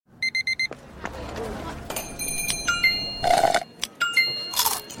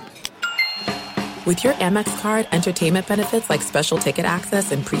With your Amex card, entertainment benefits like special ticket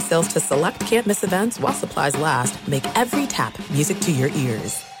access and pre-sales to select campus events while supplies last make every tap music to your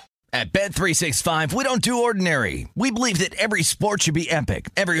ears. At Bet365, we don't do ordinary. We believe that every sport should be epic.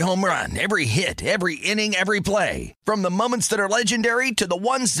 Every home run, every hit, every inning, every play. From the moments that are legendary to the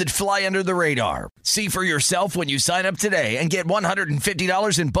ones that fly under the radar. See for yourself when you sign up today and get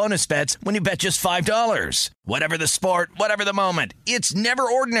 $150 in bonus bets when you bet just $5. Whatever the sport, whatever the moment, it's never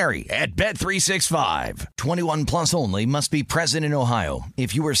ordinary at Bet365. 21 plus only. Must be present in Ohio.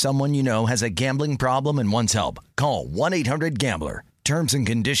 If you or someone you know has a gambling problem and wants help, call 1-800-GAMBLER. Terms and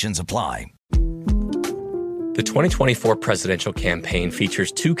conditions apply. The 2024 presidential campaign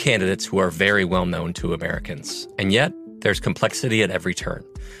features two candidates who are very well known to Americans. And yet, there's complexity at every turn.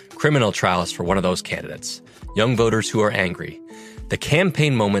 Criminal trials for one of those candidates. Young voters who are angry. The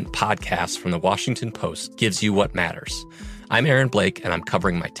Campaign Moment podcast from the Washington Post gives you what matters. I'm Aaron Blake, and I'm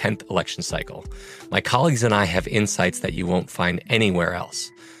covering my 10th election cycle. My colleagues and I have insights that you won't find anywhere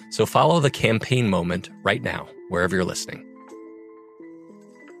else. So follow The Campaign Moment right now, wherever you're listening.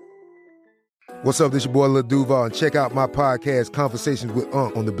 What's up, this your boy Lil Duval, and check out my podcast, Conversations with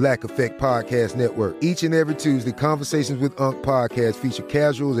Unc, on the Black Effect Podcast Network. Each and every Tuesday, Conversations with Unc podcast feature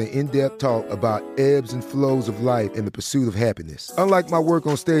casuals and in-depth talk about ebbs and flows of life and the pursuit of happiness. Unlike my work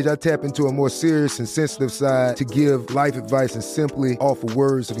on stage, I tap into a more serious and sensitive side to give life advice and simply offer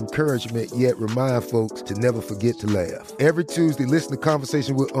words of encouragement, yet remind folks to never forget to laugh. Every Tuesday, listen to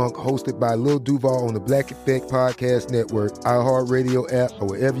Conversations with Unc, hosted by Lil Duval on the Black Effect Podcast Network, iHeartRadio app, or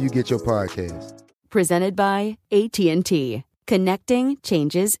wherever you get your podcasts. Presented by AT&T. Connecting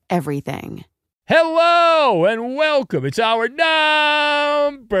changes everything. Hello and welcome. It's hour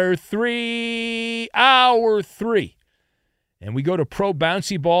number 3. Hour 3. And we go to pro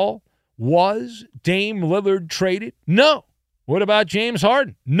bouncy ball. Was Dame Lillard traded? No. What about James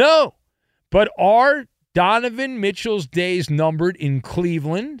Harden? No. But are Donovan Mitchell's days numbered in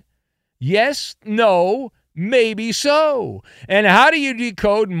Cleveland? Yes, no, maybe so. And how do you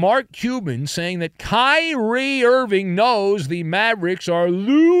decode Mark Cuban saying that Kyrie Irving knows the Mavericks are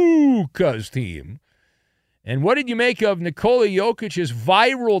Luka's team? And what did you make of Nikola Jokic's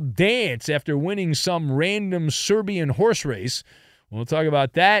viral dance after winning some random Serbian horse race? We'll talk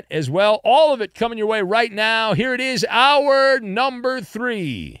about that as well. All of it coming your way right now. Here it is, hour number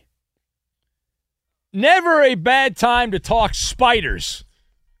 3. Never a bad time to talk spiders.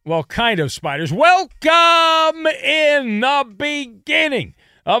 Well, kind of spiders. Welcome in the beginning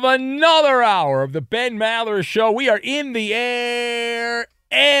of another hour of the Ben Maller Show. We are in the air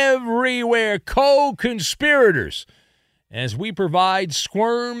everywhere, co-conspirators, as we provide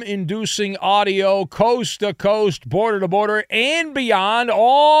squirm-inducing audio coast to coast, border to border, and beyond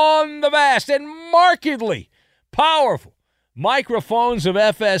on the vast and markedly powerful microphones of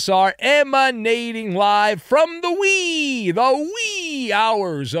FSR emanating live from the wee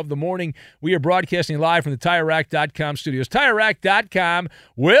hours of the morning. We are broadcasting live from the TireRack.com studios. TireRack.com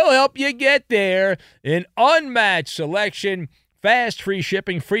will help you get there. An unmatched selection, fast free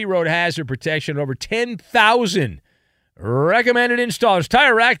shipping, free road hazard protection, over 10,000 recommended installers.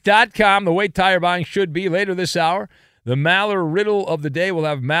 TireRack.com, the way tire buying should be. Later this hour, the Maller riddle of the day. We'll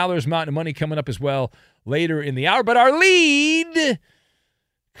have Maller's Mountain of Money coming up as well later in the hour. But our lead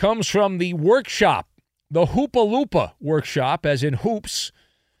comes from the workshop, the Hoopaloopa workshop, as in hoops.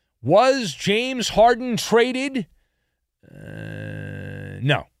 Was James Harden traded?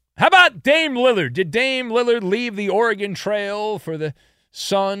 No. How about Dame Lillard? Did Dame Lillard leave the Oregon Trail for the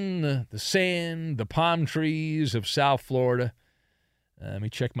sun, the sand, the palm trees of South Florida? Let me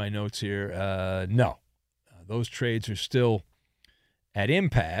check my notes here. No. Those trades are still at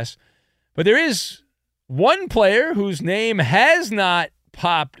impasse. But there is one player whose name has not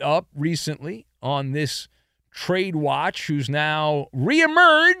popped up recently on this trade watch, who's now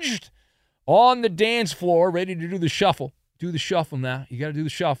reemerged on the dance floor, ready to do the shuffle. Do the shuffle now. You got to do the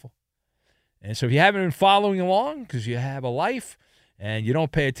shuffle. And so if you haven't been following along because you have a life and you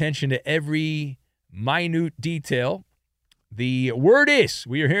don't pay attention to every minute detail, the word is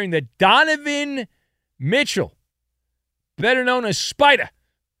we are hearing that Donovan Mitchell, better known as Spider,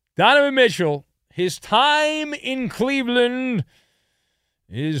 Donovan Mitchell, his time in Cleveland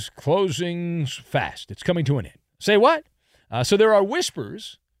is closing fast. It's coming to an end. Say what? So there are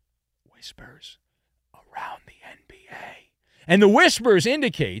whispers around the NBA. And the whispers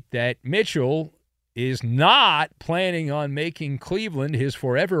indicate that Mitchell is not planning on making Cleveland his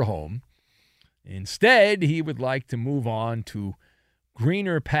forever home. Instead, he would like to move on to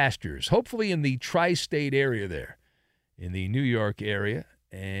greener pastures, hopefully in the tri-state area there, in the New York area.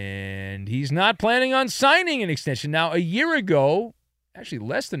 And he's not planning on signing an extension. Now, a year ago, actually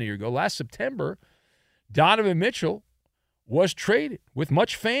less than a year ago, last September, Donovan Mitchell was traded with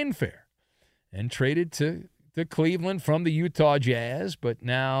much fanfare and traded to Cleveland from the Utah Jazz. But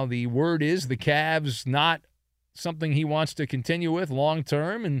now the word is the Cavs not something he wants to continue with long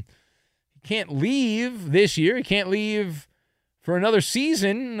term, and he can't leave this year. He can't leave for another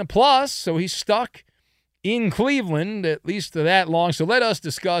season plus, so he's stuck in Cleveland at least that long. So let us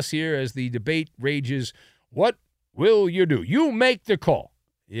discuss here as the debate rages, what will you do? You make the call.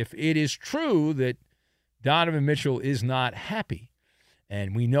 If it is true that Donovan Mitchell is not happy,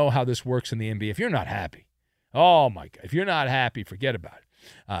 and we know how this works in the NBA, if you're not happy, oh my God, if you're not happy, forget about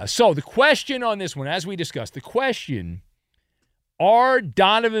it. So the question on this one, as we discussed, the question, are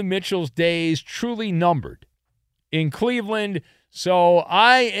Donovan Mitchell's days truly numbered in Cleveland? So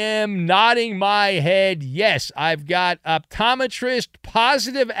I am nodding my head yes. I've got optometrist,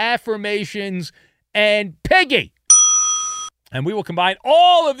 positive affirmations, and Piggy. And we will combine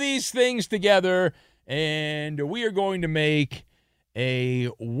all of these things together, and we are going to make a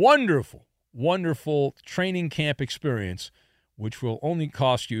wonderful, wonderful training camp experience, which will only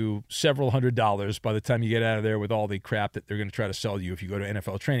cost you several $100s by the time you get out of there with all the crap that they're going to try to sell you if you go to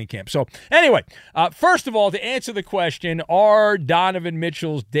NFL training camp. So anyway, first of all, to answer the question, are Donovan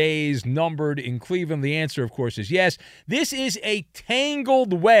Mitchell's days numbered in Cleveland? The answer, of course, is yes. This is a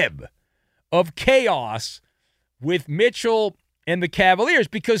tangled web of chaos with Mitchell and the Cavaliers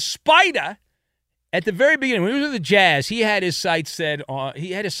because Spida, at the very beginning, when he was with the Jazz, he had his sights set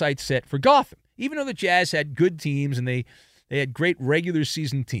for Gotham. Even though the Jazz had good teams and they had great regular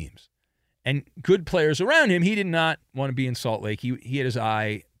season teams and good players around him, he did not want to be in Salt Lake. He had his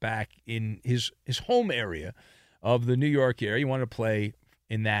eye back in his home area of the New York area. He wanted to play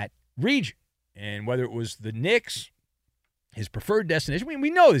in that region. And whether it was the Knicks, his preferred destination,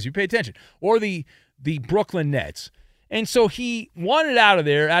 we know this, you pay attention, or the Brooklyn Nets. And so he wanted out of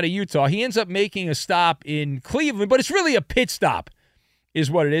there, out of Utah. He ends up making a stop in Cleveland, but it's really a pit stop is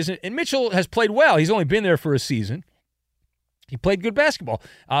what it is. And Mitchell has played well. He's only been there for a season. He played good basketball.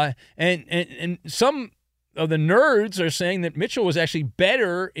 And some of the nerds are saying that Mitchell was actually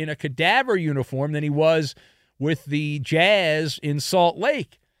better in a cadaver uniform than he was with the Jazz in Salt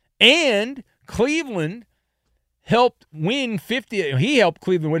Lake. And Cleveland helped win 50. He helped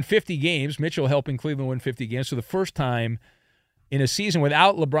Cleveland win 50 games. Mitchell helping Cleveland win 50 games. So the first time in a season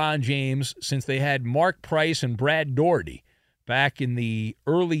without LeBron James since they had Mark Price and Brad Daugherty back in the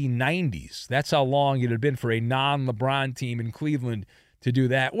early 90s. That's how long it had been for a non-LeBron team in Cleveland to do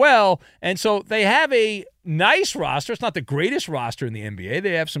that well. And so they have a nice roster. It's not the greatest roster in the NBA.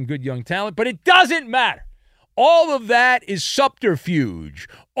 They have some good young talent, but it doesn't matter. All of that is subterfuge.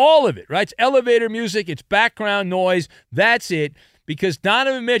 All of it, right? It's elevator music. It's background noise. That's it. Because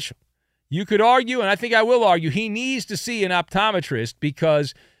Donovan Mitchell, you could argue, and I think I will argue, he needs to see an optometrist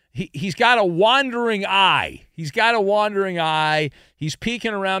because he's got a wandering eye. He's got a wandering eye. He's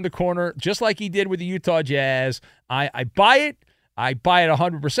peeking around the corner just like he did with the Utah Jazz. I buy it. I buy it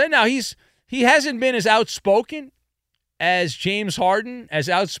 100%. Now, he hasn't been as outspoken as James Harden, as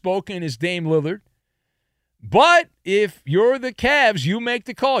outspoken as Dame Lillard. But if you're the Cavs, you make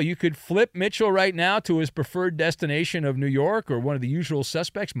the call. You could flip Mitchell right now to his preferred destination of New York or one of the usual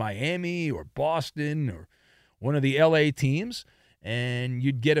suspects, Miami or Boston or one of the L.A. teams, and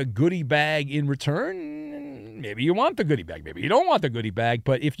you'd get a goodie bag in return. Maybe you want the goodie bag. Maybe you don't want the goodie bag.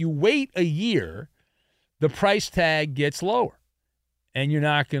 But if you wait a year, the price tag gets lower, and you're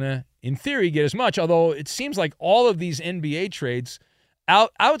not going to, in theory, get as much, although it seems like all of these NBA trades –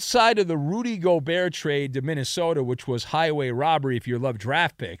 outside of the Rudy Gobert trade to Minnesota, which was highway robbery if you love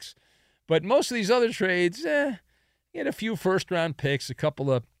draft picks, but most of these other trades, you get a few first-round picks, a couple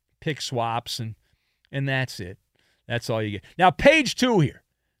of pick swaps, and that's it. That's all you get. Now, page 2 here,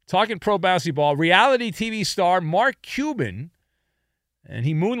 talking pro basketball, reality TV star Mark Cuban, and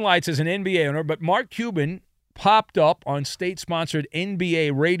he moonlights as an NBA owner, but Mark Cuban popped up on state-sponsored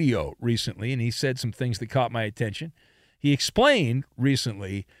NBA radio recently, and he said some things that caught my attention. He explained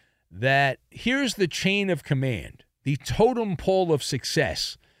recently that here's the chain of command, the totem pole of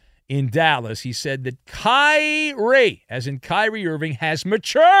success in Dallas. He said that Kyrie, as in Kyrie Irving, has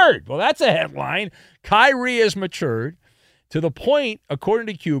matured. Well, that's a headline. Kyrie has matured to the point, according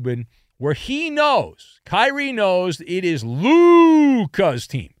to Cuban, where Kyrie knows it is Luka's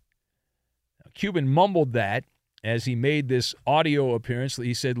team. Now, Cuban mumbled that as he made this audio appearance.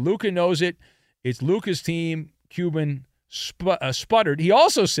 He said, Luka knows it. It's Luka's team. Cuban sputtered. He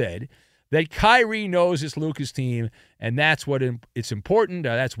also said that Kyrie knows it's Luka's team, and that's what it's important.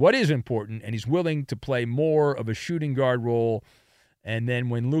 That's what is important, and he's willing to play more of a shooting guard role. And then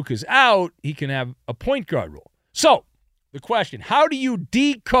when Luka's out, he can have a point guard role. So the question: how do you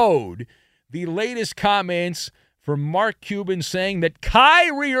decode the latest comments from Mark Cuban saying that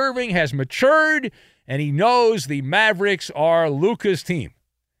Kyrie Irving has matured and he knows the Mavericks are Luka's team.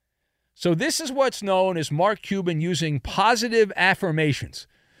 So this is what's known as Mark Cuban using positive affirmations.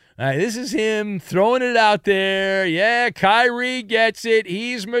 This is him throwing it out there. Yeah, Kyrie gets it.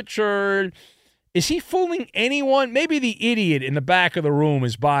 He's matured. Is he fooling anyone? Maybe the idiot in the back of the room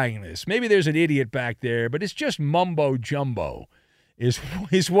is buying this. Maybe there's an idiot back there, but it's just mumbo jumbo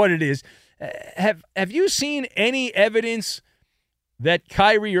is what it is. Have you seen any evidence that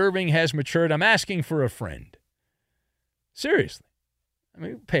Kyrie Irving has matured? I'm asking for a friend. Seriously. I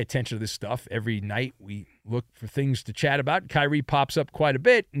mean, we pay attention to this stuff. Every night we look for things to chat about. Kyrie pops up quite a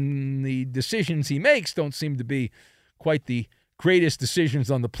bit, and the decisions he makes don't seem to be quite the greatest decisions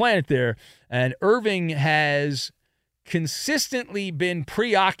on the planet there. And Irving has consistently been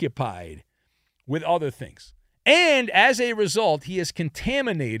preoccupied with other things. And as a result, he has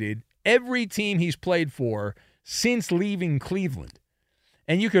contaminated every team he's played for since leaving Cleveland.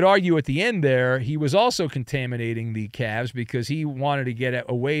 And you could argue at the end there, he was also contaminating the Cavs because he wanted to get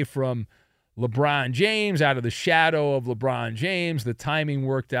away from LeBron James, out of the shadow of LeBron James. The timing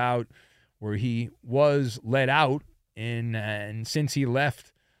worked out where he was let out. And since he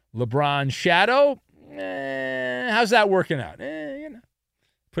left LeBron's shadow, how's that working out?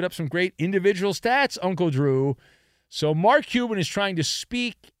 Put up some great individual stats, Uncle Drew. So Mark Cuban is trying to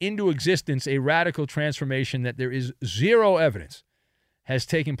speak into existence a radical transformation that there is zero evidence has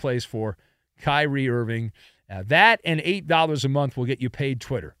taken place for Kyrie Irving. That and $8 a month will get you paid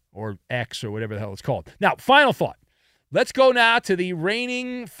Twitter or X or whatever the hell it's called. Now, final thought. Let's go now to the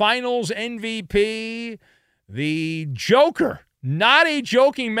reigning finals MVP, the Joker. Not a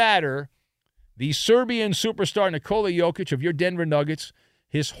joking matter. The Serbian superstar Nikola Jokic of your Denver Nuggets.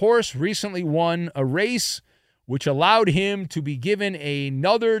 His horse recently won a race which allowed him to be given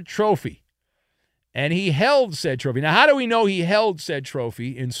another trophy. And he held said trophy. Now, how do we know he held said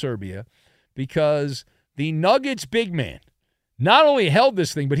trophy in Serbia? Because the Nuggets big man not only held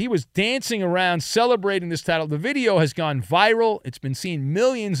this thing, but he was dancing around celebrating this title. The video has gone viral. It's been seen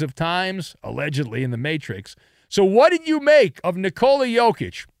millions of times, allegedly, in the Matrix. So what did you make of Nikola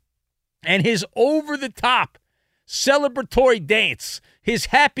Jokic and his over-the-top celebratory dance, his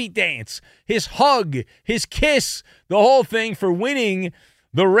happy dance, his hug, his kiss, the whole thing for winning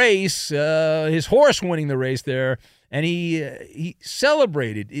the race, his horse winning the race there, and he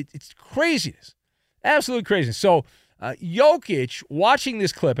celebrated. It's craziness, absolute craziness. So Jokic, watching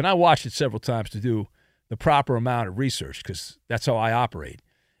this clip, and I watched it several times to do the proper amount of research because that's how I operate,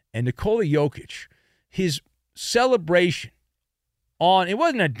 and Nikola Jokic, his celebration on, it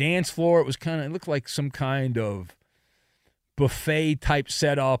wasn't a dance floor, it looked like some kind of buffet-type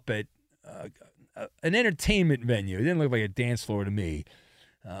setup at an entertainment venue. It didn't look like a dance floor to me.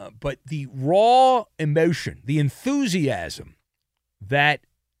 But the raw emotion, the enthusiasm that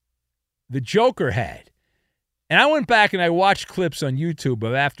the Joker had. And I went back and I watched clips on YouTube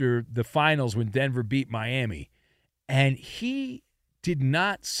of after the finals when Denver beat Miami. And he did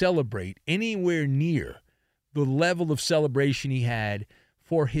not celebrate anywhere near the level of celebration he had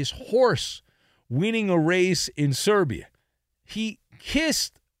for his horse winning a race in Serbia. He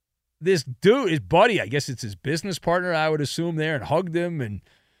kissed this dude, his buddy, I guess it's his business partner, I would assume, there, and hugged him. And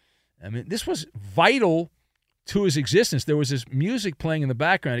I mean, this was vital to his existence. There was this music playing in the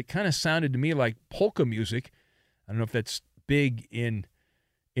background. It kind of sounded to me like polka music. I don't know if that's big in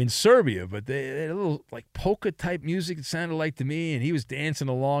Serbia, but they had a little like polka-type music, it sounded like to me, and he was dancing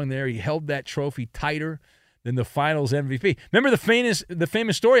along there. He held that trophy tighter than the finals MVP. Remember the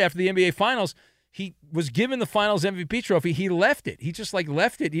famous story after the NBA Finals? He was given the finals MVP trophy. He left it. He just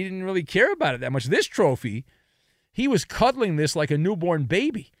left it. He didn't really care about it that much. This trophy, he was cuddling this like a newborn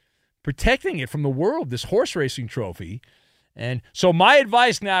baby, protecting it from the world, this horse racing trophy. And so my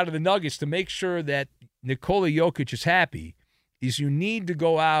advice now to the Nuggets to make sure that Nikola Jokic is happy is you need to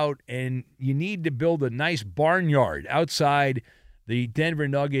go out and you need to build a nice barnyard outside the Denver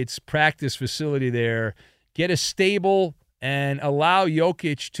Nuggets practice facility there. Get a stable and allow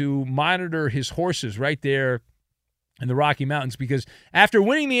Jokic to monitor his horses right there in the Rocky Mountains, because after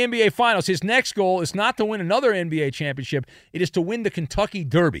winning the NBA Finals, his next goal is not to win another NBA championship. It is to win the Kentucky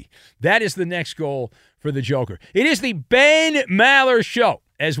Derby. That is the next goal for the Joker. It is the Ben Maller Show.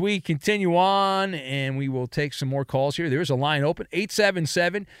 As we continue on, and we will take some more calls here. There's a line open,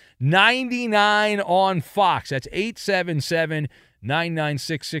 877-99 on Fox. That's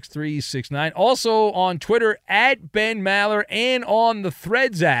 877-996-6369. Also on Twitter, at Ben Maller, and on the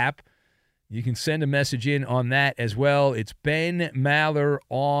Threads app. You can send a message in on that as well. It's Ben Maller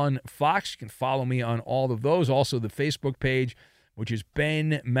on Fox. You can follow me on all of those. Also the Facebook page, which is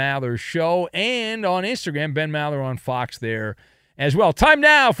Ben Maller Show, and on Instagram, Ben Maller on Fox there as well. Time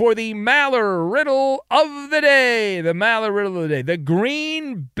now for the Maller Riddle of the Day. The Maller Riddle of the Day. The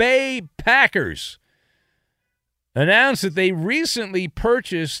Green Bay Packers announced that they recently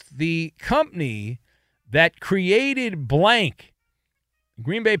purchased the company that created blank.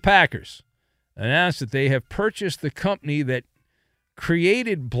 Green Bay Packers announced that they have purchased the company that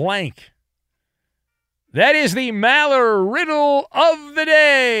created blank. That is the Maller Riddle of the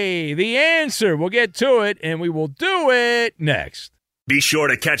Day. The answer, we'll get to it, and we will do it next. Be sure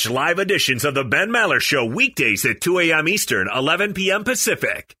to catch live editions of the Ben Maller Show weekdays at 2 a.m. Eastern, 11 p.m.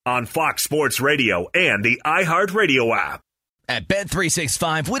 Pacific on Fox Sports Radio and the iHeartRadio app. At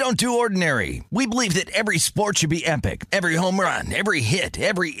Bet365, we don't do ordinary. We believe that every sport should be epic. Every home run, every hit,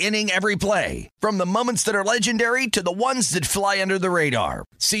 every inning, every play. From the moments that are legendary to the ones that fly under the radar.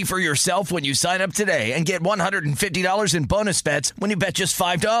 See for yourself when you sign up today and get $150 in bonus bets when you bet just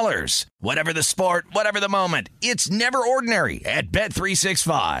 $5. Whatever the sport, whatever the moment, it's never ordinary at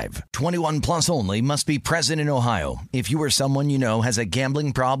Bet365. 21 plus only. Must be present in Ohio. If you or someone you know has a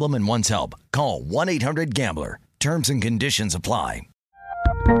gambling problem and wants help, call 1-800-GAMBLER. Terms and conditions apply.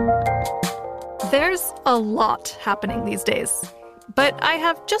 There's a lot happening these days, but I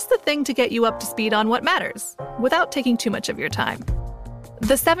have just the thing to get you up to speed on what matters without taking too much of your time.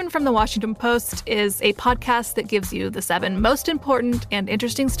 The 7 from the Washington Post is a podcast that gives you the 7 most important and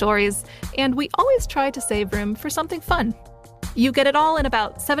interesting stories, and we always try to save room for something fun. You get it all in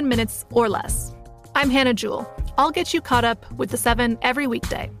about 7 minutes or less. I'm Hannah Jewell. I'll get you caught up with the 7 every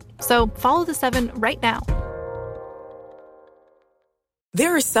weekday. So follow the 7 right now.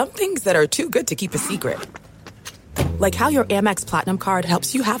 There are some things that are too good to keep a secret. Like how your Amex Platinum card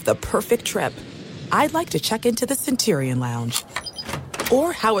helps you have the perfect trip. I'd like to check into the Centurion Lounge.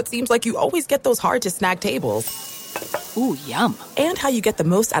 Or how it seems like you always get those hard-to-snag tables. Ooh, yum. And how you get the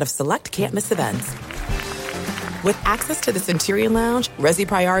most out of select can't-miss events. With access to the Centurion Lounge, Resi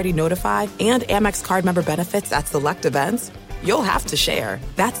Priority Notify, and Amex card member benefits at select events, you'll have to share.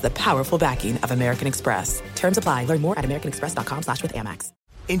 That's the powerful backing of American Express. Terms apply. Learn more at americanexpress.com/withAmex.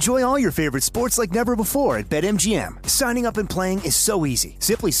 Enjoy all your favorite sports like never before at BetMGM. Signing up and playing is so easy.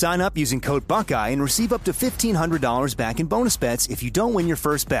 Simply sign up using code Buckeye and receive up to $1,500 back in bonus bets if you don't win your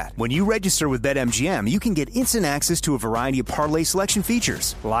first bet. When you register with BetMGM, you can get instant access to a variety of parlay selection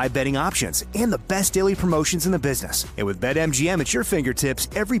features, live betting options, and the best daily promotions in the business. And with BetMGM at your fingertips,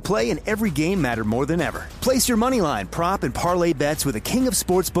 every play and every game matter more than ever. Place your moneyline, prop, and parlay bets with the king of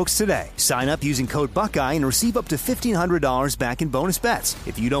sportsbooks today. Sign up using code Buckeye and receive up to $1,500 back in bonus bets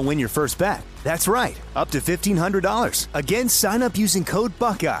if you don't win your first bet. That's right, up to $1,500. Again, sign up using code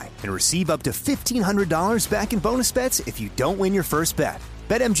Buckeye and receive up to $1,500 back in bonus bets if you don't win your first bet.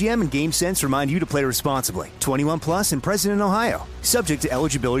 BetMGM and GameSense remind you to play responsibly. 21 plus and present in Ohio. Subject to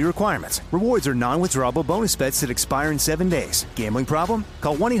eligibility requirements. Rewards are non-withdrawable bonus bets that expire in 7 days. Gambling problem?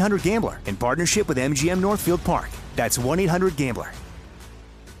 Call 1-800-GAMBLER in partnership with MGM Northfield Park. That's 1-800-GAMBLER.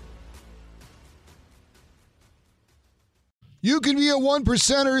 You can be a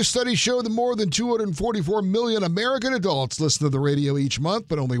 1%er. Studies show that more than 244 million American adults listen to the radio each month,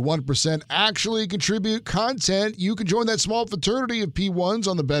 but only 1% actually contribute content. You can join that small fraternity of P1s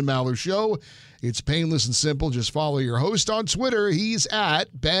on the Ben Maller Show. It's painless and simple. Just follow your host on Twitter. He's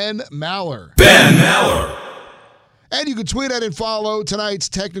at Ben Maller. Ben Maller. And you can tweet at and follow tonight's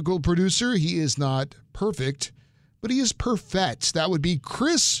technical producer. He is not perfect, but he is perfect. That would be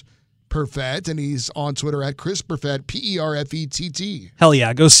Chris Perfett, and he's on Twitter at Chris Perfett, Perfett. Hell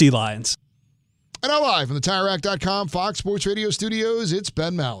yeah, go Sea Lions. And now live from the TireRack.com Fox Sports Radio studios, it's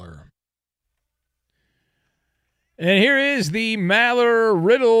Ben Maller. And here is the Maller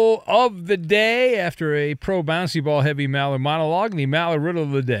Riddle of the Day. After a pro bouncy ball heavy Maller monologue, the Maller Riddle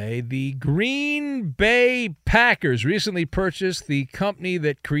of the Day. The Green Bay Packers recently purchased the company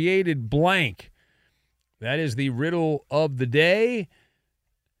that created blank. That is the riddle of the day.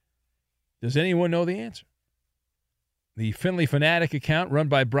 Does anyone know the answer? The Finley Fanatic account run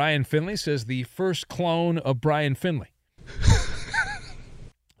by Brian Finley says the first clone of Brian Finley.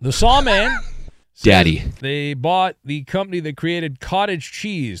 The Sawman Daddy. They bought the company that created cottage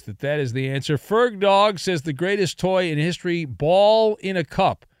cheese. That is the answer. Ferg Dog says the greatest toy in history, ball in a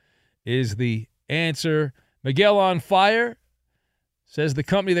cup, is the answer. Miguel on Fire says the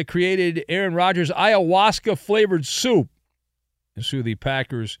company that created Aaron Rodgers' ayahuasca-flavored soup is who the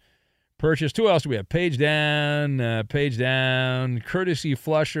Packers purchased. Who else do we have? Page down. Courtesy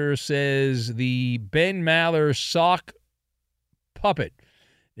Flusher says the Ben Maller sock puppet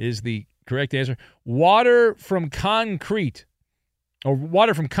is the correct answer. Water from concrete Or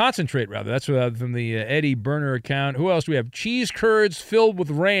water from concentrate, rather. That's from the Eddie Burner account. Who else do we have? Cheese curds filled with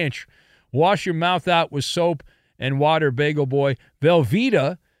ranch. Wash your mouth out with soap and water, Bagel Boy.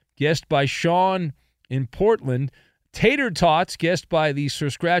 Velveeta, guessed by Sean in Portland. Tater Tots, guessed by the Sir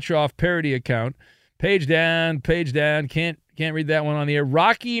Scratch-Off parody account. Page down. Can't read that one on the air.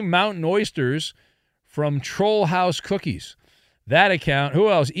 Rocky Mountain Oysters from Troll House Cookies. That account. Who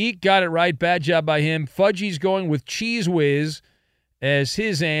else? Eek got it right. Bad job by him. Fudgy's going with Cheese Whiz as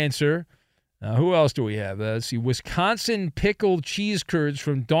his answer. Who else do we have? Let's see. Wisconsin pickled cheese curds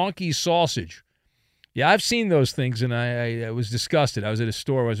from Donkey Sausage. Yeah, I've seen those things, and I was disgusted. I was at a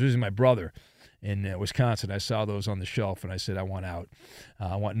store. I was visiting my brother in Wisconsin. I saw those on the shelf, and I said, I want out.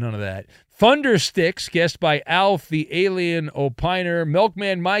 I want none of that. Thunder Sticks, guessed by Alf, the alien opiner.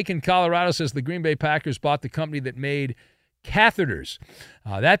 Milkman Mike in Colorado says the Green Bay Packers bought the company that made catheters.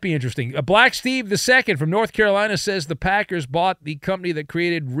 That'd be interesting. Black Steve II from North Carolina says the Packers bought the company that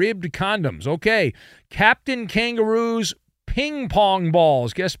created ribbed condoms. Okay. Captain Kangaroo's ping pong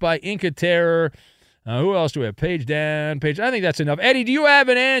balls, guessed by Inca Terror. Who else do we have? Page down. I think that's enough. Eddie, do you have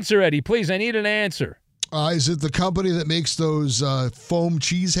an answer, Eddie? Please, I need an answer. Is it the company that makes those foam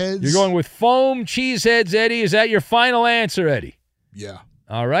cheese heads? You're going with foam cheese heads, Eddie. Is that your final answer, Eddie? Yeah.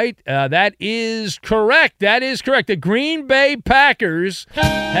 All right. That is correct. The Green Bay Packers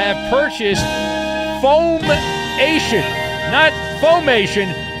have purchased Foamation. Not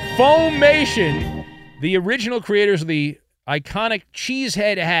Foamation. Foamation. The original creators of the iconic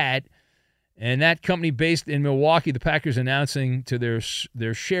Cheesehead hat. And that company based in Milwaukee, the Packers announcing to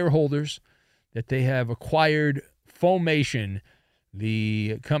their shareholders that they have acquired Foamation,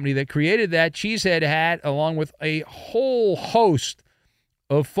 the company that created that Cheesehead hat, along with a whole host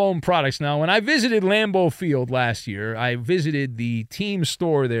of foam products. Now, when I visited Lambeau Field last year, I visited the team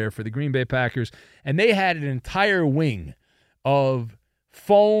store there for the Green Bay Packers, and they had an entire wing of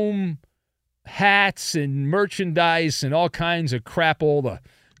foam hats and merchandise and all kinds of crapola.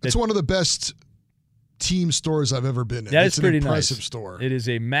 It's one of the best team stores I've ever been in. That is pretty an impressive nice. store. It is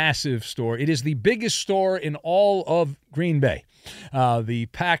a massive store. It is the biggest store in all of Green Bay, the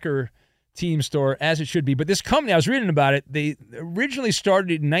Packer team store, as it should be. But this company, I was reading about it, they originally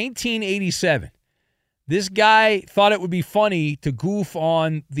started in 1987. This guy thought it would be funny to goof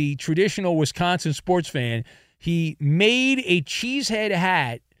on the traditional Wisconsin sports fan. He made a Cheesehead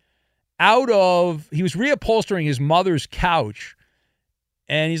hat he was reupholstering his mother's couch.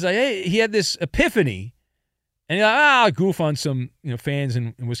 And he's like, hey, he had this epiphany, and he's like, I'll goof on some fans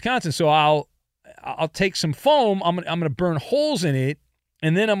in Wisconsin. So I'll take some foam. I'm gonna burn holes in it,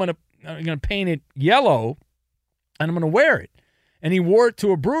 and then I'm gonna paint it yellow, and I'm gonna wear it. And he wore it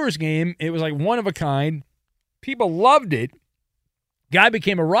to a Brewers game. It was like one of a kind. People loved it. Guy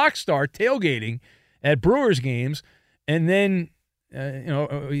became a rock star tailgating at Brewers games, and then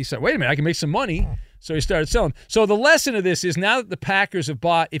he said, wait a minute, I can make some money. So he started selling. So the lesson of this is, now that the Packers have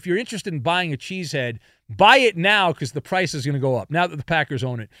bought, if you're interested in buying a Cheesehead, buy it now because the price is going to go up. Now that the Packers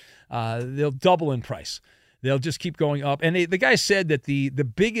own it, they'll double in price. They'll just keep going up. And the guy said that the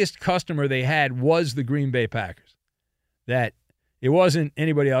biggest customer they had was the Green Bay Packers, that it wasn't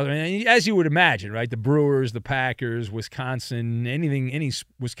anybody else. I mean, as you would imagine, right? The Brewers, the Packers, Wisconsin, any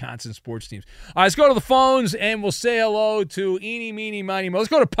Wisconsin sports teams. All right, let's go to the phones, and we'll say hello to Eeny, Meeny, Miny, Mo. Let's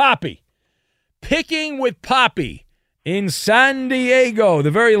go to Poppy. Picking with Poppy in San Diego.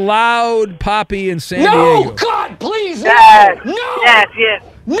 The very loud Poppy in San Diego. No, God, please, yes, no! Yes,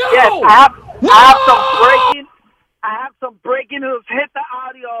 No! Yes, I have some breaking news. Hit the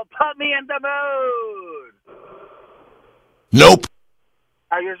audio. Put me in the mood. Nope.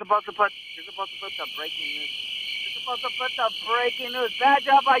 You're supposed to put the breaking news. You're supposed to put the breaking news. Bad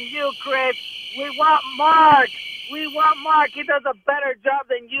job on you, Chris. We want Mark. He does a better job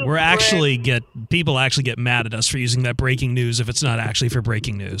than you. People actually get mad at us for using that breaking news if it's not actually for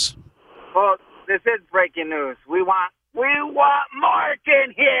breaking news. Well, this is breaking news. We want Mark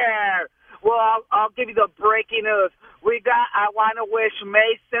in here. Well, I'll give you the breaking news. I want to wish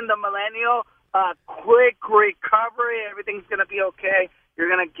Mason the Millennial a quick recovery. Everything's gonna be okay. You're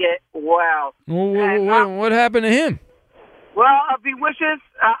gonna get well. What happened to him? Well, if he wishes,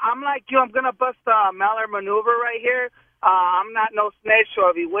 I'm like you. I'm going to bust a Mallard maneuver right here. I'm not no snitch, so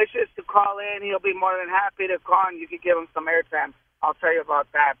if he wishes to call in, he'll be more than happy to call, and you can give him some airtime. I'll tell you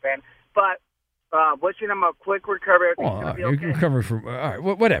about that, Ben. But wishing him a quick recovery. You're recovering from all right,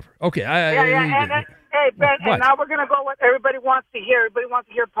 whatever. Okay. Hey, Ben, and now we're going to go what everybody wants to hear. Everybody wants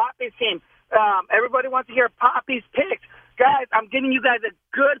to hear Poppy's team. Everybody wants to hear Poppy's picks. Guys, I'm giving you guys a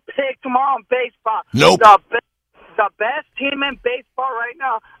good pick tomorrow in baseball. Nope. The best team in baseball right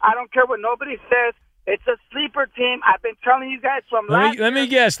now, I don't care what nobody says, It's a sleeper team. I've been telling you guys from last Let me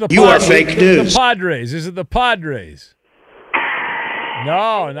guess. The You are Padres. fake news. The Padres. Is it the Padres?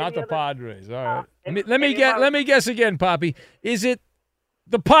 No, not the Padres. All right. Let me guess again, Poppy. Is it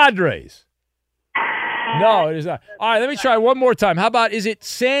the Padres? No, it is not. All right, let me try one more time. How about, is it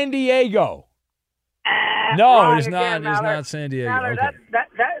San Diego? No, it is not. It is not San Diego. Mallard, Okay.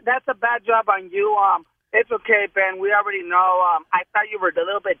 that's a bad job on you. It's okay, Ben. We already know. I thought you were a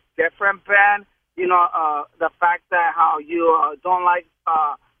little bit different, Ben. You know, the fact that how you don't like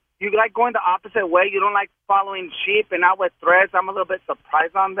you like going the opposite way. You don't like following sheep and not with threads. I'm a little bit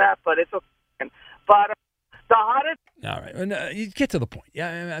surprised on that, but it's okay. But the hottest. All right, you get to the point.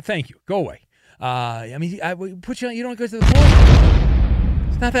 Yeah, thank you. Go away. I put you on. You don't go to the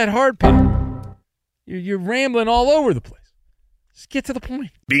point. It's not that hard, pal. You're rambling all over the place. Just get to the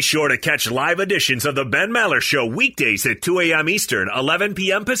point. Be sure to catch live editions of the Ben Maller Show weekdays at 2 a.m. Eastern, 11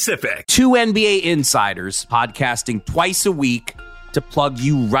 p.m. Pacific. Two NBA insiders podcasting twice a week to plug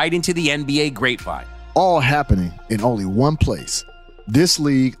you right into the NBA grapevine. All happening in only one place. This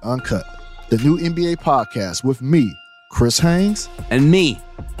League Uncut, the new NBA podcast with me, Chris Haynes, and me,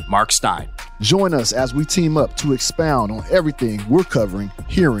 Mark Stein. Join us as we team up to expound on everything we're covering,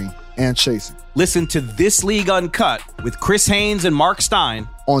 hearing, and chasing. Listen to This League Uncut with Chris Haynes and Mark Stein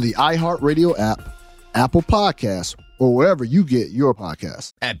on the iHeartRadio app, Apple Podcasts, or wherever you get your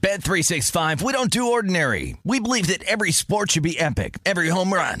podcasts. At Bet365, we don't do ordinary. We believe that every sport should be epic. Every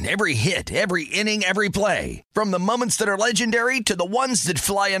home run, every hit, every inning, every play. From the moments that are legendary to the ones that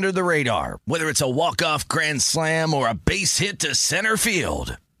fly under the radar. Whether it's a walk-off grand slam or a base hit to center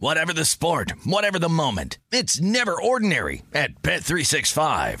field. Whatever the sport, whatever the moment, it's never ordinary at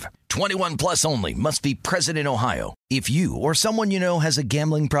Bet365. 21 plus only. Must be present in Ohio. If you or someone you know has a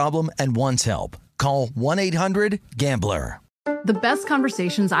gambling problem and wants help, call 1-800-GAMBLER. The best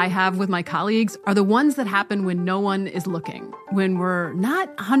conversations I have with my colleagues are the ones that happen when no one is looking, when we're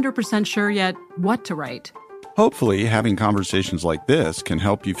not 100% sure yet what to write. Hopefully, having conversations like this can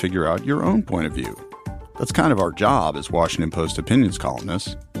help you figure out your own point of view. That's kind of our job as Washington Post opinions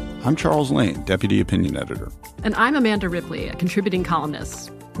columnists. I'm Charles Lane, Deputy Opinion Editor. And I'm Amanda Ripley, a contributing columnist.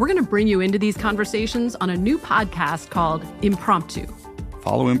 We're going to bring you into these conversations on a new podcast called Impromptu.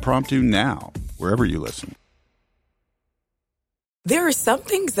 Follow Impromptu now, wherever you listen. There are some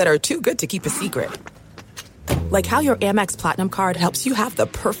things that are too good to keep a secret. Like how your Amex Platinum card helps you have the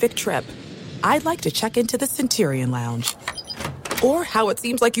perfect trip. I'd like to check into the Centurion Lounge. Or how it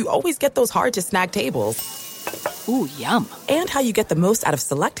seems like you always get those hard-to-snag tables. Ooh, yum. And how you get the most out of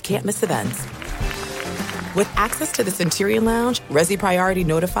select can't-miss events. With access to the Centurion Lounge, Resi Priority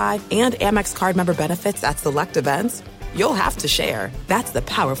Notified, and Amex card member benefits at select events, you'll have to share. That's the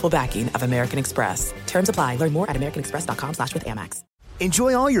powerful backing of American Express. Terms apply. Learn more at americanexpress.com/withAmex.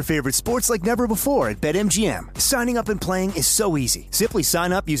 Enjoy all your favorite sports like never before at BetMGM. Signing up and playing is so easy. Simply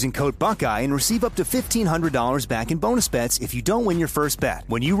sign up using code Buckeye and receive up to $1,500 back in bonus bets if you don't win your first bet.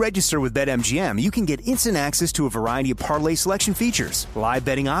 When you register with BetMGM, you can get instant access to a variety of parlay selection features, live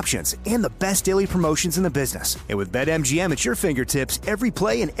betting options, and the best daily promotions in the business. And with BetMGM at your fingertips, every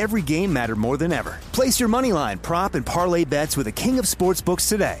play and every game matter more than ever. Place your moneyline, prop, and parlay bets with the king of sportsbooks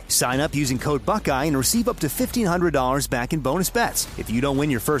today. Sign up using code Buckeye and receive up to $1,500 back in bonus bets if you don't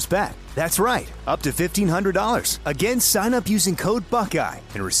win your first bet. That's right, up to $1,500. Again, sign up using code Buckeye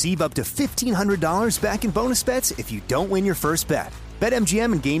and receive up to $1,500 back in bonus bets if you don't win your first bet.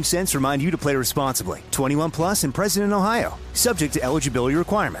 BetMGM and GameSense remind you to play responsibly. 21 plus and present in Ohio. Subject to eligibility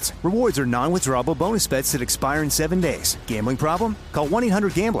requirements. Rewards are non-withdrawable bonus bets that expire in 7 days. Gambling problem? Call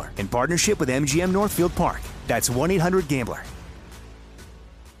 1-800-GAMBLER in partnership with MGM Northfield Park. That's 1-800-GAMBLER.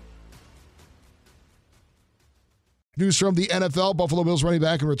 News from the NFL. Buffalo Bills running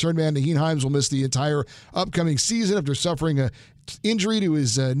back and return man Nyheim Hines will miss the entire upcoming season after suffering an injury to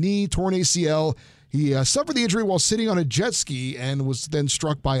his knee, torn ACL. He suffered the injury while sitting on a jet ski and was then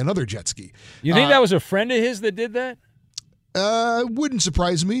struck by another jet ski. You think that was a friend of his that did that? Wouldn't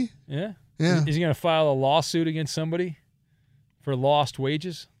surprise me. Yeah? Yeah. Is he going to file a lawsuit against somebody for lost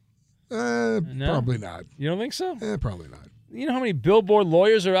wages? No? Probably not. You don't think so? Probably not. You know how many billboard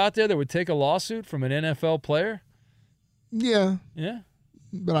lawyers are out there that would take a lawsuit from an NFL player? Yeah. Yeah?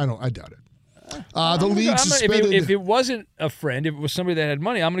 But I doubt it. The league suspended. If it wasn't a friend, if it was somebody that had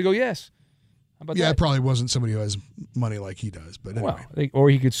money, I'm going to go yes. How about that? It probably wasn't somebody who has money like he does. But anyway. Well, or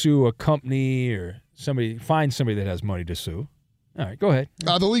he could sue a company or find somebody that has money to sue. All right, go ahead.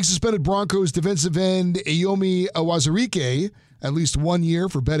 The league suspended Broncos defensive end Ayomi Awazurike at least 1 year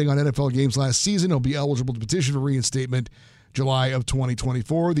for betting on NFL games last season. He'll be eligible to petition for reinstatement July of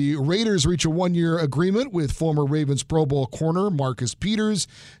 2024. The Raiders reach a one-year agreement with former Ravens Pro Bowl corner Marcus Peters.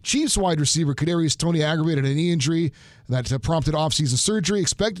 Chiefs wide receiver Kadarius Toney aggravated a knee injury that prompted offseason surgery.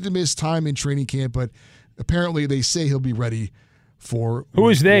 Expected to miss time in training camp, but apparently they say he'll be ready for Who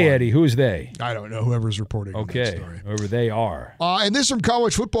is they, one. Eddie? Who is they? I don't know. Whoever's reporting on that story. Whoever they are. And this from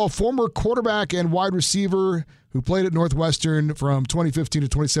college football. Former quarterback and wide receiver who played at Northwestern from 2015 to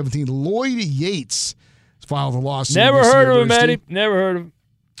 2017, Lloyd Yates, filed a lawsuit. Never heard of him, Eddie. Never heard of him.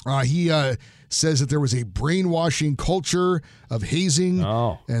 He says that there was a brainwashing culture of hazing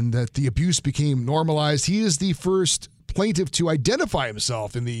and that the abuse became normalized. He is the first plaintiff to identify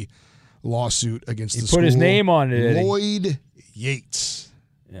himself in the lawsuit against the school. He put his name on it, Eddie. Lloyd Yates.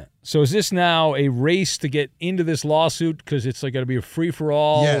 Yeah. So is this now a race to get into this lawsuit because it's like going to be a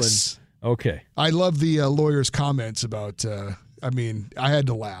free-for-all? Yes. Okay. I love the lawyer's comments about I had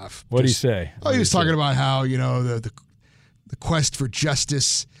to laugh. What did he say? He was talking about how, the quest for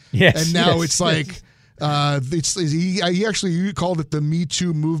justice. Yes. And now it's like, he actually called it the Me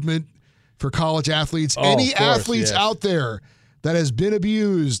Too movement for college athletes. Any athletes out there that has been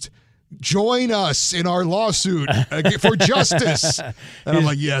abused, join us in our lawsuit for justice. And I'm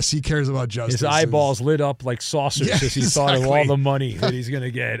like, yes, he cares about justice. His eyeballs lit up like saucers as he thought of all the money that he's going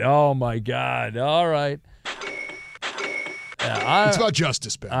to get. Oh, my God. All right. It's about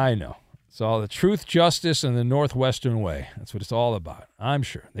justice, Ben. I know. It's all the truth, justice, and the Northwestern way. That's what it's all about, I'm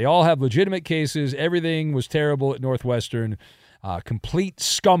sure. They all have legitimate cases. Everything was terrible at Northwestern. Complete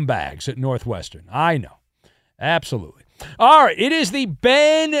scumbags at Northwestern. I know. Absolutely. All right, it is the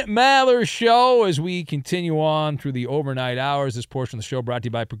Ben Maller Show as we continue on through the overnight hours. This portion of the show brought to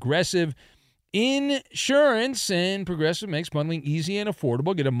you by Progressive Insurance, and Progressive makes bundling easy and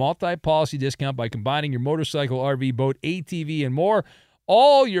affordable. Get a multi-policy discount by combining your motorcycle, RV, boat, ATV, and more.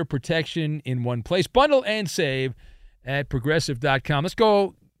 All your protection in one place. Bundle and save at Progressive.com. Let's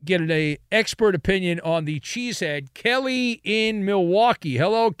go get an expert opinion on the cheesehead, Kelly in Milwaukee.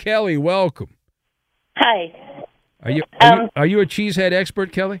 Hello, Kelly. Welcome. Hi. Are you a cheesehead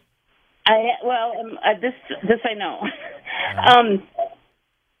expert, Kelly? This I know.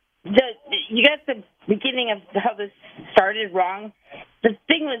 You got the beginning of how this started wrong. The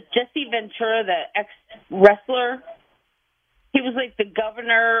thing was Jesse Ventura, the ex-wrestler. He was like the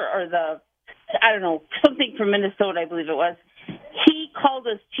governor or something from Minnesota, I believe it was. He called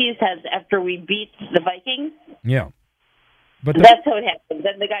us cheeseheads after we beat the Vikings. Yeah. But that's how it happened.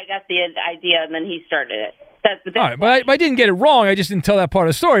 Then the guy got the idea, and then he started it. All right, but I didn't get it wrong. I just didn't tell that part of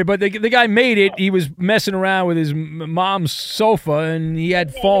the story. But the guy made it. He was messing around with his mom's sofa, and he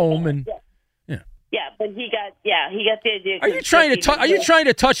had foam, and but he got the idea. Are you trying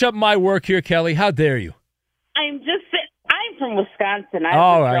to touch up my work here, Kelly? How dare you? I'm just saying. I'm from Wisconsin. I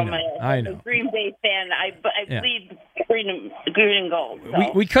know. I'm a Green Bay fan. I bleed green and gold.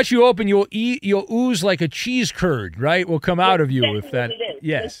 So. We cut you open. You'll ooze like a cheese curd, right? Will come out of you if that.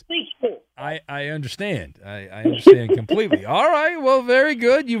 Yes. I understand. I understand completely. All right. Well, very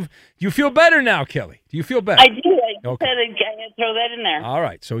good. You feel better now, Kelly. Do you feel better? I do. I had to throw that in there. All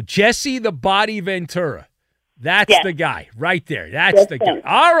right. So Jesse the Body Ventura. That's the guy right there. That's the guy.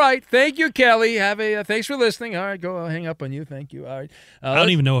 All right. Thank you, Kelly. Thanks for listening. All right. I'll hang up on you. Thank you. All right. I don't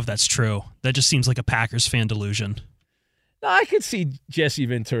even know if that's true. That just seems like a Packers fan delusion. No, I could see Jesse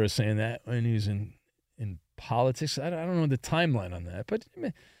Ventura saying that when he was in politics. I don't know the timeline on that, but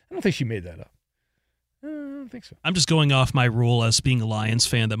I don't think she made that up. I don't think so. I'm just going off my rule as being a Lions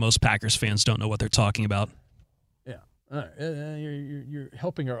fan that most Packers fans don't know what they're talking about. Yeah. All right. You're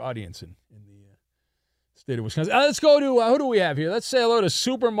helping our audience in the state of Wisconsin. Let's go to, who do we have here? Let's say hello to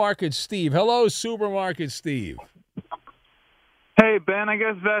Supermarket Steve. Hello, Supermarket Steve. Hey, Ben, I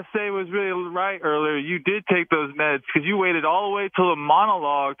guess Vassay was really right earlier. You did take those meds because you waited all the way till the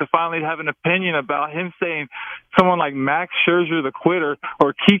monologue to finally have an opinion about him saying someone like Max Scherzer, the quitter,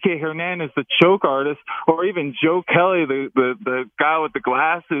 or Kike Hernandez, the choke artist, or even Joe Kelly, the guy with the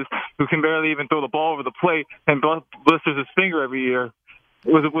glasses who can barely even throw the ball over the plate and blisters his finger every year.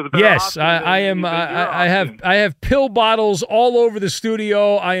 Yes, I am. I have pill bottles all over the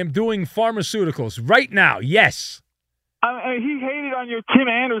studio. I am doing pharmaceuticals right now. Yes. He hated on your Tim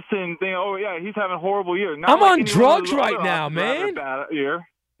Anderson thing. Oh yeah, he's having a horrible year. I'm on drugs right now, man. Year.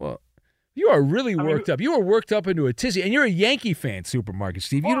 Well, you are really worked up. You are worked up into a tizzy, and you're a Yankee fan, Supermarket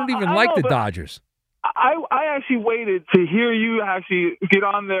Steve. You don't even like the Dodgers. I actually waited to hear you actually get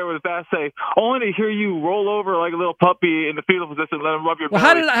on there with Vassay, only to hear you roll over like a little puppy in the fetal position and let him rub your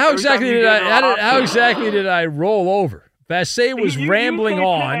belly. How exactly did I roll over? Vassay was rambling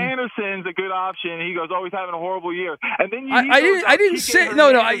on. Tim Anderson's a good option. He goes, oh, he's having a horrible year. And then I didn't say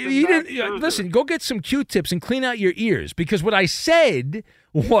he didn't. Listen, go get some Q-tips and clean out your ears, because what I said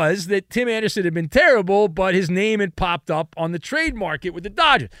was that Tim Anderson had been terrible, but his name had popped up on the trade market with the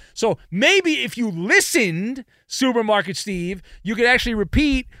Dodgers. So maybe if you listened, Supermarket Steve, you could actually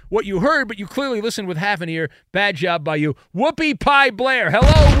repeat what you heard, but you clearly listened with half an ear. Bad job by you. Whoopie Pie Blair.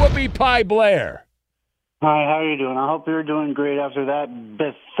 Hello, Whoopie Pie Blair. Hi, how are you doing? I hope you're doing great after that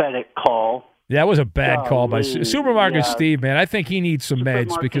pathetic call. That was a bad call by Supermarket Steve, man. I think he needs some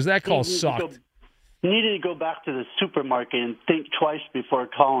meds because that call sucked. You needed to go back to the supermarket and think twice before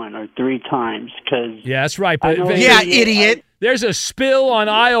calling, or 3 times. Yeah, that's right. But idiot. There's a spill on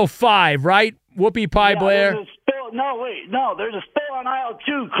aisle 5, right? Whoopie Pie Blair. There's a spill. There's a spill on aisle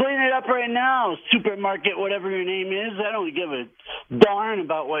 2. Clean it up right now, supermarket, whatever your name is. I don't give a darn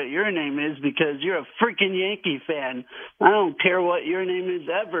about what your name is because you're a freaking Yankee fan. I don't care what your name is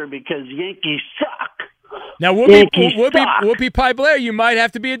ever because Yankees suck. Now, Whoopie Pie Blair, you might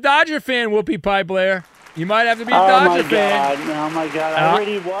have to be a Dodger fan, Whoopie Pie Blair. You might have to be a Dodger fan. Oh, my God. I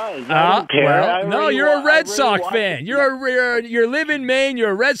already was. I don't care. Well, no, you're a Red Sox fan. You live in Maine.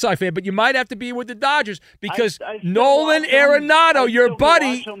 You're a Red Sox fan, but you might have to be with the Dodgers because Nolan Arenado, your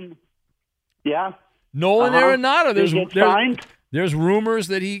buddy. Yeah. Nolan Arenado. There's rumors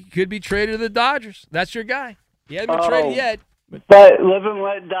that he could be traded to the Dodgers. That's your guy. He hasn't been traded yet. But live and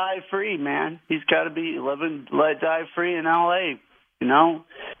let die free, man. He's got to be live and let die free in L.A., you know?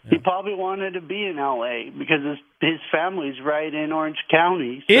 Yeah. He probably wanted to be in L.A. because his family's right in Orange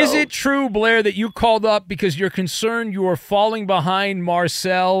County. So. Is it true, Blair, that you called up because you're concerned you are falling behind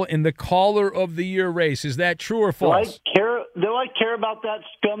Marcel in the Caller of the Year race? Is that true or false? Do I care about that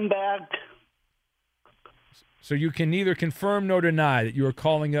scumbag? So you can neither confirm nor deny that you are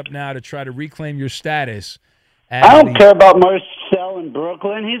calling up now to try to reclaim your status. I don't care about Marcel in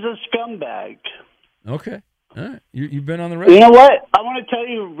Brooklyn. He's a scumbag. Okay. All right. You've been on the radio. You know what? I want to tell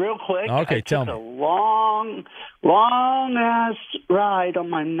you real quick. Okay, tell me. I took a long-ass ride on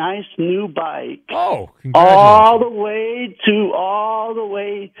my nice new bike. Oh, congratulations. All the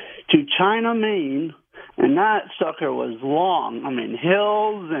way to China, Maine, and that sucker was long. I mean,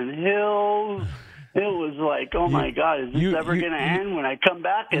 hills and hills. It was like, oh, my God, is this ever going to end? When I come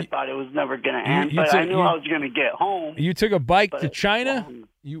back, I thought it was never going to end, but I knew I was going to get home. You took a bike to China?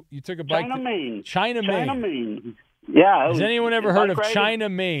 You took a bike China, Maine. China, Maine. Yeah. Has anyone ever heard of China,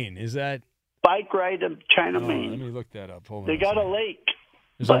 Maine? Is that? Bike ride to China, Maine. Let me look that up. Hold on. They got a lake.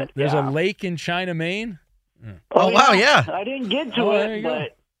 There's a lake in China, Maine? Oh, wow, yeah. I didn't get to it,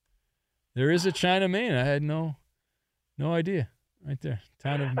 but. There is a China, Maine. I had no idea. Right there.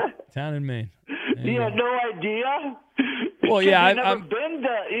 Town in Maine. You had no idea? Well, yeah. You've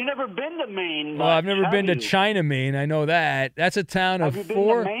never been to Maine. Well, I've never been to China, Maine. I know that. That's a town of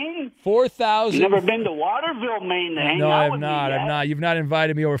 4,000. You've never been to Waterville, Maine to hang out with me? No, I have not. You've not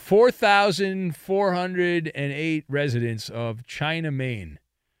invited me over. 4,408 residents of China, Maine.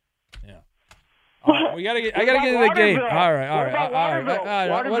 Yeah. Right, I gotta get into the game. All right.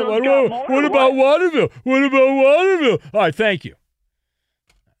 What about Waterville? All right, thank you.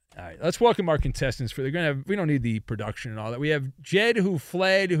 All right, let's welcome our contestants. We don't need the production and all that. We have Jed who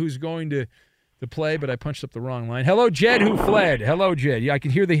fled, who's going to play, but I punched up the wrong line. Hello, Jed who fled. Hello, Jed. Yeah, I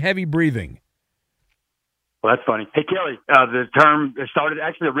can hear the heavy breathing. Well, that's funny. Hey, Kelly, the term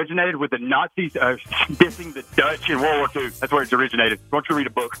originated with the Nazis dissing the Dutch in World War II. That's where it's originated. Why don't you read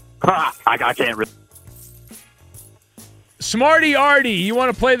a book? I can't read. Smarty Artie, you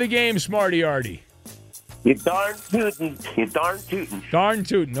want to play the game, Smarty Artie? You darn tootin'. Darn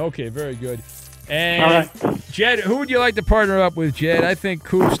tootin'. Okay, very good. And Jed, who would you like to partner up with, Jed? I think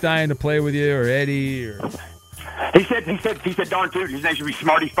Coop's dying to play with you, or Eddie, or. He said darn tootin'. His name should be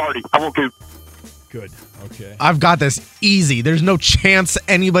Smarty Farty. I want Coop. Good. Okay. I've got this easy. There's no chance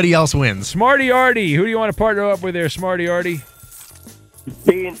anybody else wins. Smarty Artie, who do you want to partner up with there, Smarty Artie?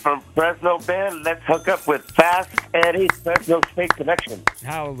 Being from Fresno, Ben, let's hook up with Fast Eddie's Fresno State Connection.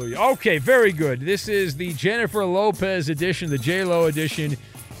 Hallelujah. Okay, very good. This is the Jennifer Lopez edition, the J-Lo edition.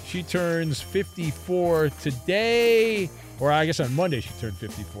 She turns 54 today, or I guess on Monday she turned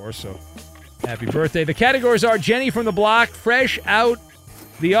 54, so happy birthday. The categories are Jenny from the Block, Fresh Out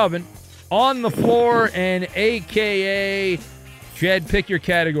the Oven, On the Floor, and AKA. Jed, pick your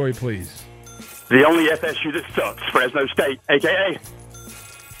category, please. The only FSU that sucks, Fresno State, AKA.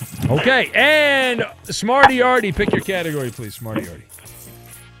 Okay, and Smarty Artie, pick your category, please, Smarty Artie.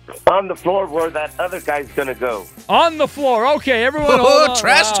 On the floor where that other guy's going to go. On the floor. Okay, everyone hold on.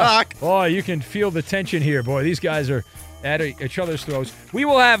 Trash talk. Boy, you can feel the tension here. Boy, these guys are at each other's throats. We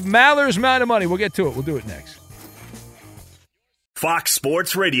will have Maller's Mound of Money. We'll get to it. We'll do it next. Fox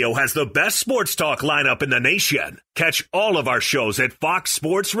Sports Radio has the best sports talk lineup in the nation. Catch all of our shows at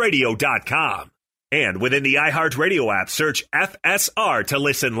foxsportsradio.com. And within the iHeartRadio app, search FSR to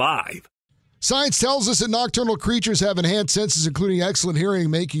listen live. Science tells us that nocturnal creatures have enhanced senses, including excellent hearing,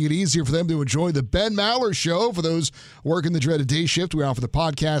 making it easier for them to enjoy the Ben Maller Show. For those working the dreaded day shift, we offer the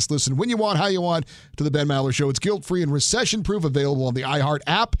podcast. Listen when you want, how you want to the Ben Maller Show. It's guilt-free and recession-proof, available on the iHeart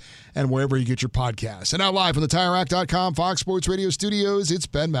app and wherever you get your podcasts. And now live from the TireRack.com Fox Sports Radio studios, it's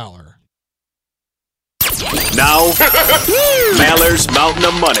Ben Maller. Now, Maller's Mountain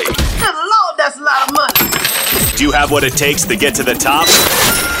of Money. Good Lord, that's a lot of money. Do you have what it takes to get to the top?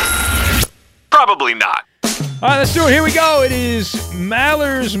 Probably not. All right, let's do it. Here we go. It is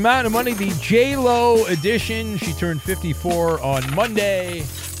Maller's Mountain of Money, the J-Lo edition. She turned 54 on Monday.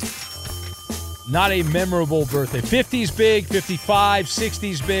 Not a memorable birthday. 50's big, 55,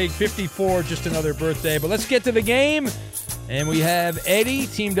 60's big, 54, just another birthday. But let's get to the game. And we have Eddie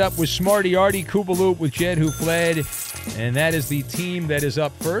teamed up with Smarty Artie, Koopaloop with Jed Who Fled. And that is the team that is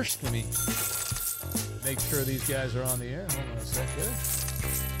up first. Let me make sure these guys are on the air. Hold on a second.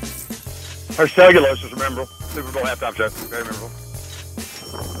 Her cellulose is memorable. Super Bowl halftime show. Very memorable.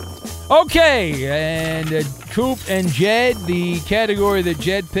 Okay, and Coop and Jed, the category that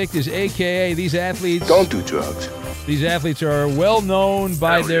Jed picked is AKA. These athletes Don't do drugs. These athletes are well known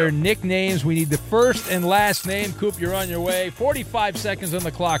by their nicknames. We need the first and last name. Coop, you're on your way. 45 seconds on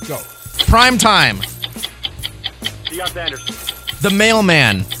the clock. Go. Prime time. Deion Sanders. The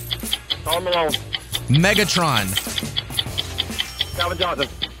Mailman. Karl Malone. Megatron. Calvin Johnson.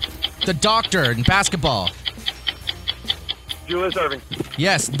 The Doctor in basketball. Julius Erving.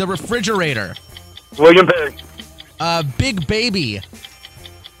 Yes, the Refrigerator. William Perry. Big Baby.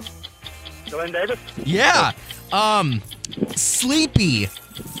 Glenn Davis. Yeah. Sleepy.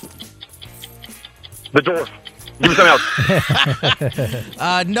 The Dwarf. Give me something else.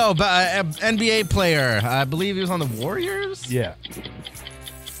 No, but NBA player. I believe he was on the Warriors. Yeah.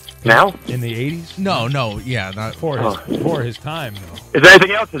 Now? In the 80s? No, yeah. Not for his time, though. Is there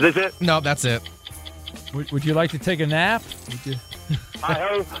anything else? Is this it? No, that's it. Would you like to take a nap?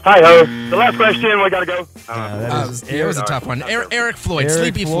 Hi-ho. Hi-ho. The last question, we got to go. It was a tough one. Eric Floyd.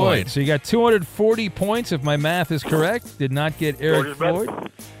 Sleepy Floyd. So you got 240 points, if my math is correct. Did not get Eric Floyd.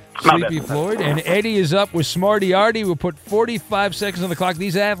 Sleepy Floyd. And Eddie is up with Smarty Artie. We'll put 45 seconds on the clock.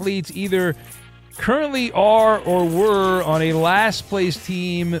 These athletes either currently are or were on a last-place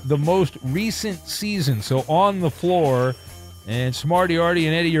team the most recent season. So on the floor. And Smarty Artie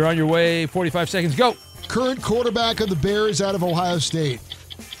and Eddie, you're on your way. 45 seconds. Go. Current quarterback of the Bears out of Ohio State.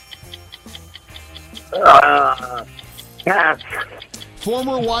 Pass.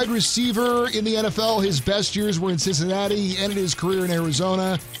 Former wide receiver in the NFL. His best years were in Cincinnati. He ended his career in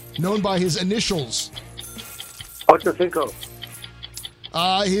Arizona. Known by his initials. Ocho Cinco.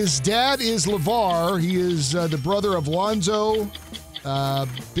 His dad is LeVar. He is the brother of Lonzo.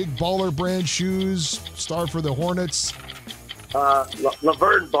 Big baller brand shoes. Star for the Hornets.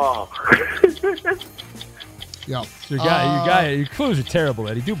 Laverne Ball. Yeah. Your clues are terrible,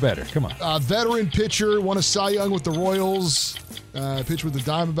 Eddie. Do better. Come on. Veteran pitcher, won a Cy Young with the Royals. Pitched with the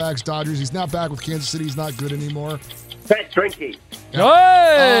Diamondbacks, Dodgers. He's not back with Kansas City. He's not good anymore. Pat Drinky.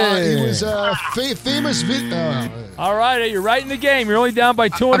 Hey! He was famous. All right, you're right in the game. You're only down by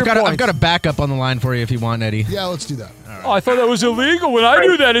 200 points. I've got a backup on the line for you if you want, Eddie. Yeah, let's do that. Right. Oh, I thought that was illegal. When I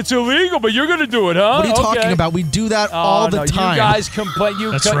do that, it's illegal, but you're going to do it, huh? What are you talking about? We do that all the time. You guys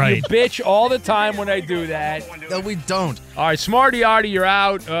complain. That's right. You bitch all the time when I do that. No, we don't. All right, Smarty Artie, you're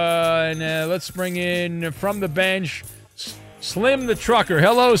out. And let's bring in from the bench Slim the Trucker.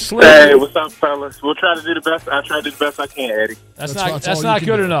 Hello, Slim. Hey, what's up, fellas? We'll try to do the best. I try to do the best I can, Eddie. That's not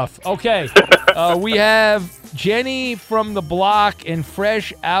good enough. Okay. We have Jenny from the block and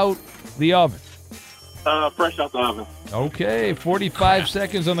fresh out the oven. Fresh out the oven. Okay, 45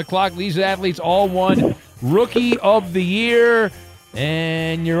 seconds on the clock. These athletes all won Rookie of the Year.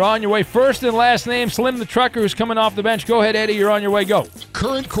 And you're on your way. First and last name, Slim the Trucker, who's coming off the bench. Go ahead, Eddie. You're on your way. Go.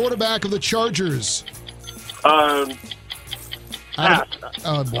 Current quarterback of the Chargers. Oh,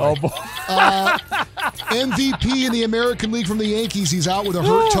 boy. MVP in the American League from the Yankees. He's out with a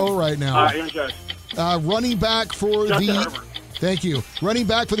hurt toe right now. Running back for Thank you. Running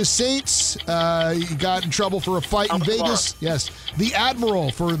back for the Saints. He got in trouble for a fight in Vegas. Yes. The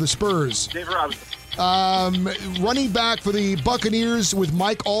Admiral for the Spurs. David Robinson. Running back for the Buccaneers with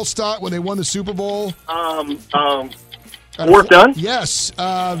Mike Allstott when they won the Super Bowl. Work done? Yes.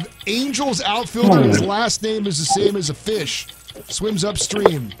 Angels outfielder. His last name is the same as a fish. Swims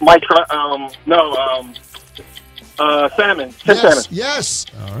upstream. Mike. Salmon. Tim Salmon. Yes.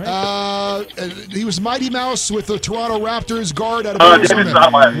 All right. He was Mighty Mouse with the Toronto Raptors guard out of Dennis Arizona.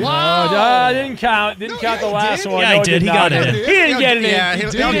 Rodman. Wow. Didn't count. Didn't count the last one. Yeah, he did. He got it in. He didn't get it in. Yeah, He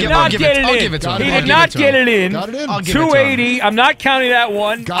I'll did give- not I'll give get it- it I'll in. give it to him. He I'll did give not it to get him. it in. Got it in. I'll give it to him. 280. I'm not counting that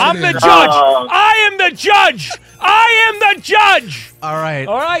one. Got I'm it the in. judge. I am the judge. I am the judge. All right.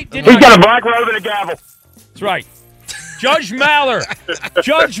 All right. He's got a black robe and a gavel. That's right. Judge Maller.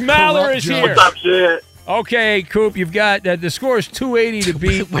 Judge Maller is here. What's up, shit? Okay, Coop, you've got the score is 280 to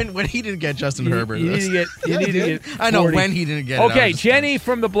beat. When he didn't get Justin Herbert. You need to get. You need to get. I know 40. when he didn't get it. I Okay, was just- Jenny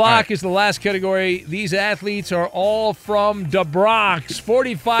from the block is the last category. These athletes are all from the Bronx.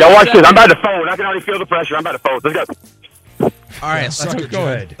 45. Y'all watch this. I'm seconds. about to fold. I can already feel the pressure. I'm about to fold. Let's go. All right, suck it, Go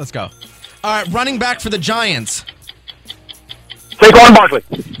ahead. let's go. All right, running back for the Giants. Saquon Barkley.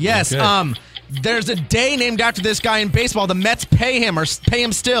 Yes. Okay. There's a day named after this guy in baseball. The Mets pay him or pay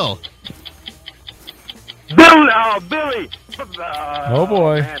him still. Billy. Oh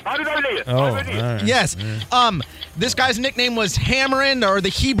boy. Man. Bobby Bonilla. Oh, all right. Yes. This guy's nickname was Hammerin, or the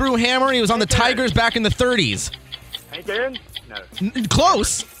Hebrew Hammer. He was on the Tigers back in the 30s. Hank Aaron? No.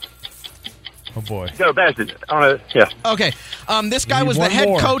 Close. Oh boy. Go, Bastard. Yeah. Okay. This guy Need was the one head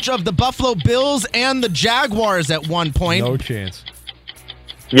more. coach of the Buffalo Bills and the Jaguars at one point. No chance.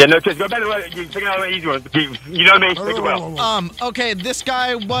 Yeah, no chance. Go back to the you pick another easy one. You know me. Pick it well. Okay, this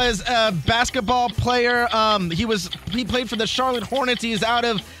guy was a basketball player. He played for the Charlotte Hornets. He's out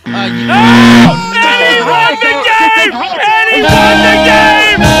of And he won the game! And he won the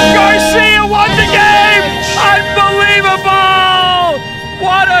game! Garcia won the game! Unbelievable!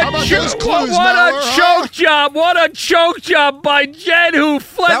 What a choke job! What a choke job by Jen, who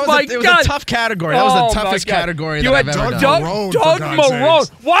fled my it was gun. a tough category. That was the toughest category that I've ever done. Doug Marone.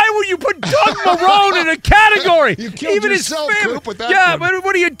 Why would you put Doug Marone in a category? You killed Even yourself, his family. Coop, with that Yeah, one. but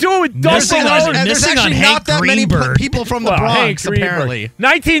what are you doing with Doug Missing Marone? on- And there's missing on actually Hank not that many Greenberg. people from the Well, Hank Bronx, Greenberg. apparently.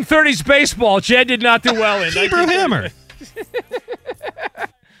 1930s baseball, Jen did not do well in. Hebrew Hammer.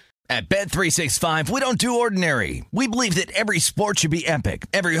 At Bet365, we don't do ordinary. We believe that every sport should be epic.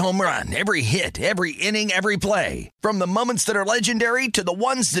 Every home run, every hit, every inning, every play. From the moments that are legendary to the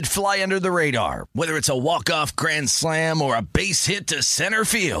ones that fly under the radar. Whether it's a walk-off grand slam or a base hit to center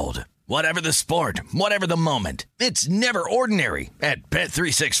field. Whatever the sport, whatever the moment. It's never ordinary at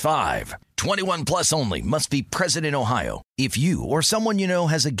Bet365. 21 plus only. Must be present in Ohio. If you or someone you know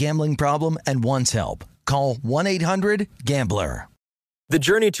has a gambling problem and wants help, call 1-800-GAMBLER. The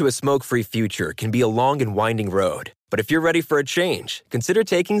journey to a smoke-free future can be a long and winding road. But if you're ready for a change, consider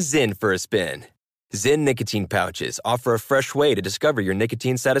taking Zyn for a spin. Zyn nicotine pouches offer a fresh way to discover your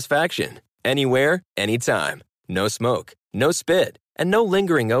nicotine satisfaction. Anywhere, anytime. No smoke, no spit, and no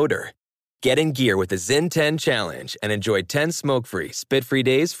lingering odor. Get in gear with the Zyn 10 Challenge and enjoy 10 smoke-free, spit-free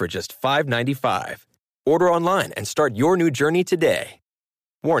days for just $5.95. Order online and start your new journey today.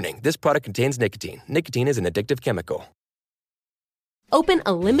 Warning, this product contains nicotine. Nicotine is an addictive chemical. Open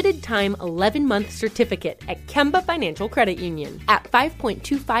a limited-time 11-month certificate at Kemba Financial Credit Union. At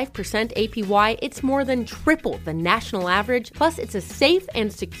 5.25% APY, it's more than triple the national average, plus it's a safe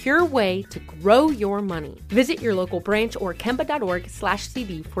and secure way to grow your money. Visit your local branch or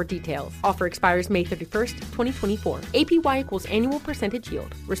kemba.org/cd for details. Offer expires May 31st, 2024. APY equals annual percentage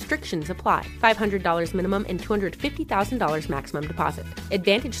yield. Restrictions apply. $500 minimum and $250,000 maximum deposit.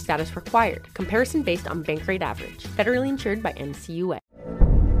 Advantage status required. Comparison based on bank rate average. Federally insured by NCUA.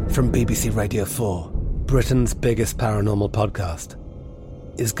 From BBC Radio 4, Britain's biggest paranormal podcast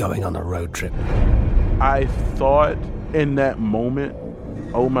is going on a road trip. I thought in that moment,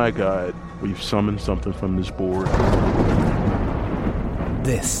 oh my God, we've summoned something from this board.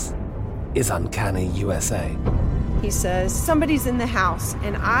 This is Uncanny USA. He says, somebody's in the house,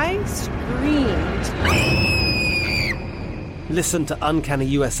 and I screamed. Listen to Uncanny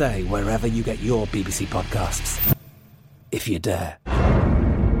USA wherever you get your BBC podcasts, if you dare.